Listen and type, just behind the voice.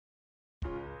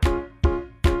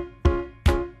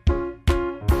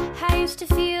used to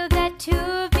feel that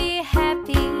to be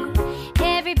happy,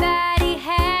 everybody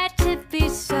had to be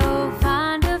so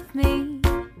fond of me.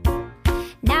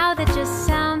 Now that just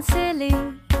sounds silly.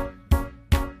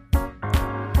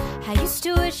 I used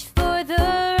to wish for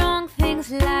the wrong things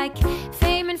like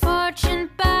fame and fortune,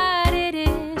 but it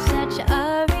is such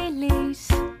a release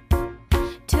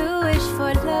to wish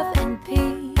for love and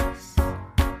peace.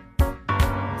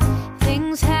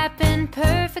 Things happen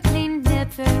perfectly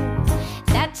never.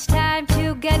 That's time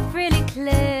to get really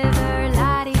clever.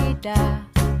 La-di-da.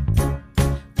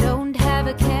 Don't have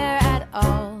a care at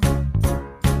all.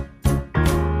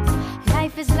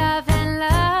 Life is love and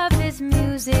love is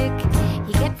music.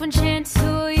 You get one chance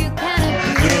so you can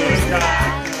abuse it.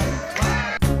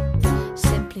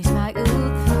 Simply smile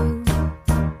through.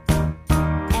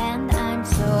 And I'm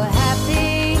so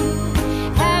happy,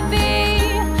 happy,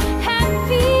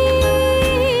 happy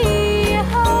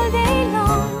all day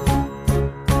long,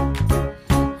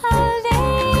 all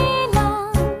day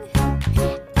long.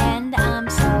 And I'm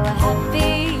so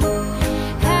happy,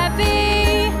 happy,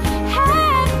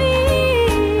 happy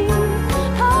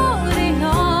all day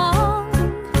long.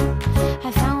 I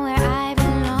found where I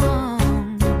belong.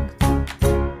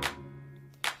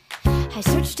 I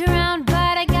searched around,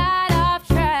 but I got off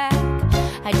track.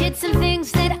 I did some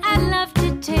things that I'd love to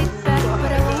take back,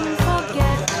 but I won't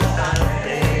forget.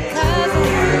 'Cause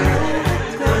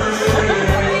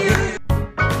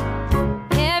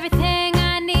everything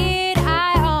I need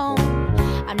I own.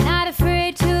 I'm not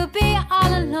afraid to be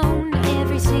all alone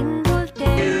every single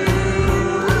day.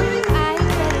 I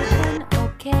feel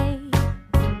okay.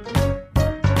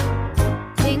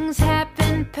 Things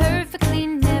happen perfectly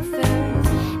never.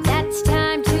 That's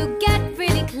time to get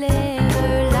really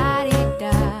clever.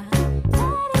 La-di-da.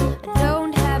 I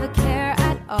don't have a care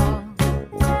at all.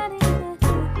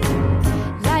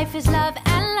 Life is love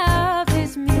and love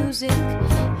is music.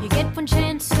 You get one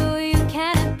chance so you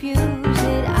can abuse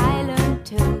it. I learned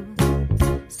to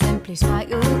simply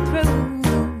smile